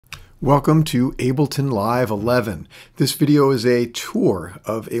Welcome to Ableton Live 11. This video is a tour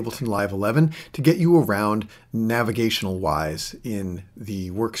of Ableton Live 11 to get you around navigational-wise in the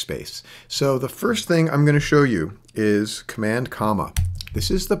workspace. So the first thing I'm going to show you is Command Comma.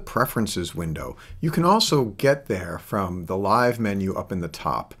 This is the Preferences window. You can also get there from the Live menu up in the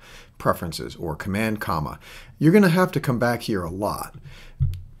top, Preferences or Command Comma. You're going to have to come back here a lot.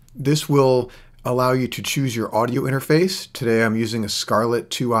 This will allow you to choose your audio interface. Today I'm using a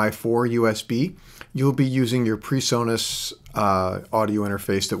Scarlett 2i4 USB. You'll be using your PreSonus audio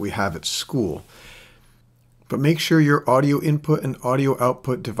interface that we have at school. But make sure your audio input and audio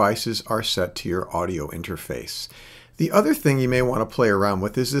output devices are set to your audio interface. The other thing you may want to play around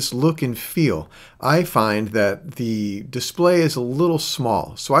with is this look and feel. I find that the display is a little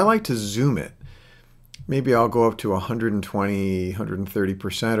small, so I like to zoom it. Maybe I'll go up to 120,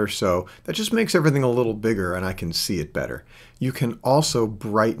 130% or so. That just makes everything a little bigger and I can see it better. You can also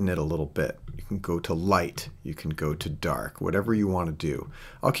brighten it a little bit. You can go to light, you can go to dark, whatever you want to do.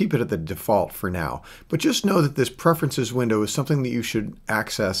 I'll keep it at the default for now, but just know that this preferences window is something that you should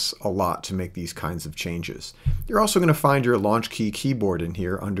access a lot to make these kinds of changes. You're also going to find your launch key keyboard in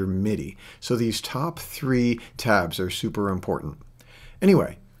here under MIDI. So these top three tabs are super important.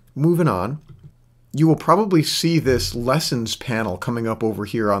 Anyway, moving on. You will probably see this Lessons panel coming up over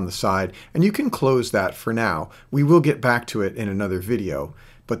here on the side, and you can close that for now. We will get back to it in another video,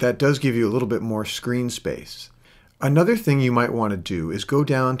 but that does give you a little bit more screen space. Another thing you might want to do is go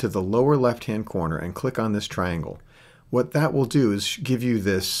down to the lower left-hand corner and click on this triangle. What that will do is give you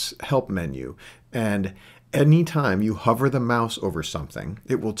this help menu, and anytime you hover the mouse over something,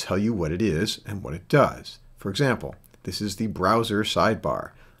 it will tell you what it is and what it does. For example, this is the browser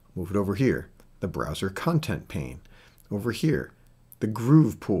sidebar. Move it over here. The browser content pane. Over here, the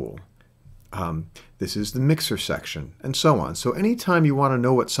groove pool. This is the mixer section, and so on. So anytime you want to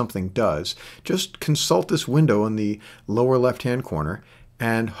know what something does, just consult this window in the lower left-hand corner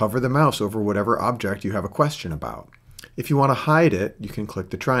and hover the mouse over whatever object you have a question about. If you want to hide it, you can click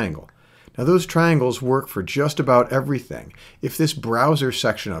the triangle. Now those triangles work for just about everything. If this browser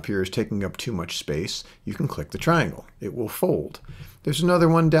section up here is taking up too much space, you can click the triangle. It will fold. There's another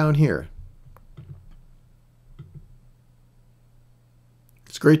one down here.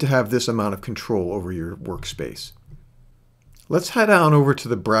 It's great to have this amount of control over your workspace. Let's head on over to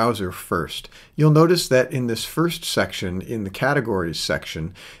the browser first. You'll notice that in this first section, in the categories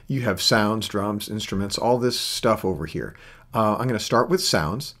section, you have sounds, drums, instruments, all this stuff over here. I'm going to start with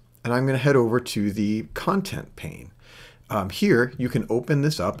sounds, and I'm going to head over to the content pane. Here, you can open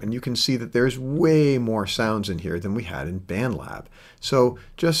this up, and you can see that there's way more sounds in here than we had in BandLab. So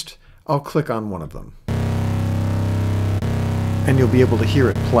I'll click on one of them, and you'll be able to hear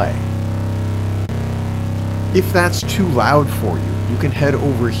it play. If that's too loud for you, you can head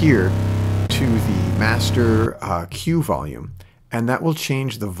over here to the master cue volume, and that will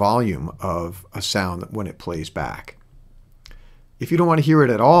change the volume of a sound when it plays back. If you don't want to hear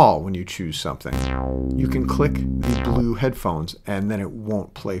it at all when you choose something, you can click the blue headphones and then it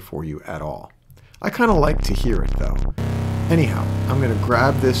won't play for you at all. I kind of like to hear it though. Anyhow, I'm going to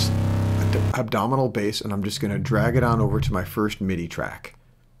grab this abdominal bass and I'm just going to drag it on over to my first MIDI track.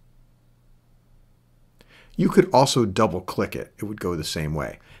 You could also double click it. It would go the same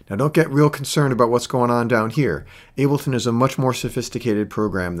way. Now don't get real concerned about what's going on down here. Ableton is a much more sophisticated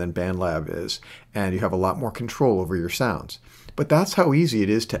program than BandLab is, and you have a lot more control over your sounds. But that's how easy it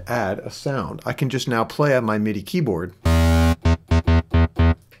is to add a sound. I can just now play on my MIDI keyboard and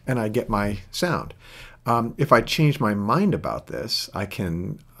I get my sound. If I change my mind about this, I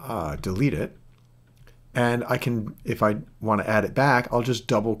can delete it, and I can, if I want to add it back, I'll just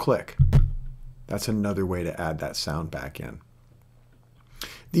double click. That's another way to add that sound back in.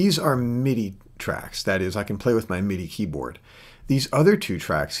 These are MIDI tracks, that is, I can play with my MIDI keyboard. These other two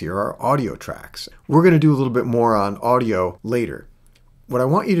tracks here are audio tracks. We're going to do a little bit more on audio later. What I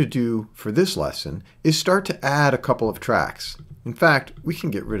want you to do for this lesson is start to add a couple of tracks. In fact, we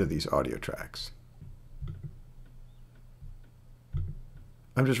can get rid of these audio tracks.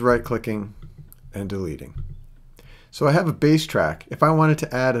 I'm just right-clicking and deleting. So I have a bass track. If I wanted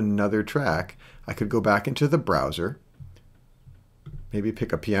to add another track, I could go back into the browser, maybe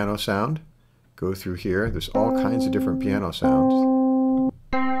pick a piano sound, go through here. There's all kinds of different piano sounds.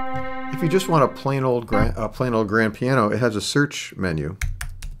 If you just want a plain old grand piano, it has a search menu.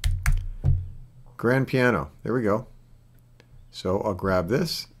 Grand piano. There we go. So I'll grab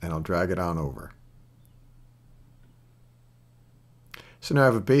this and I'll drag it on over. So now I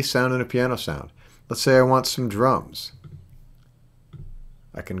have a bass sound and a piano sound. Let's say I want some drums.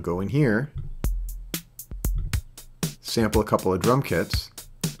 I can go in here, sample a couple of drum kits,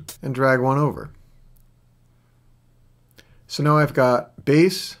 and drag one over. So now I've got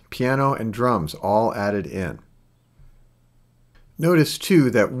bass, piano, and drums all added in. Notice too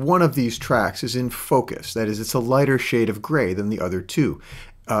that one of these tracks is in focus. That is, it's a lighter shade of gray than the other two.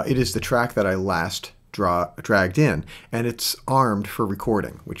 It is the track that I last dragged in, and it's armed for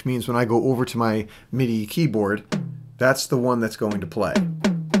recording, which means when I go over to my MIDI keyboard, that's the one that's going to play.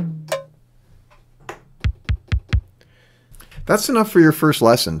 That's enough for your first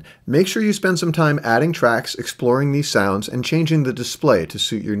lesson. Make sure you spend some time adding tracks, exploring these sounds, and changing the display to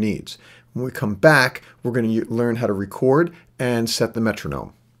suit your needs. When we come back, we're going to learn how to record and set the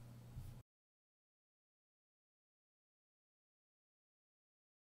metronome.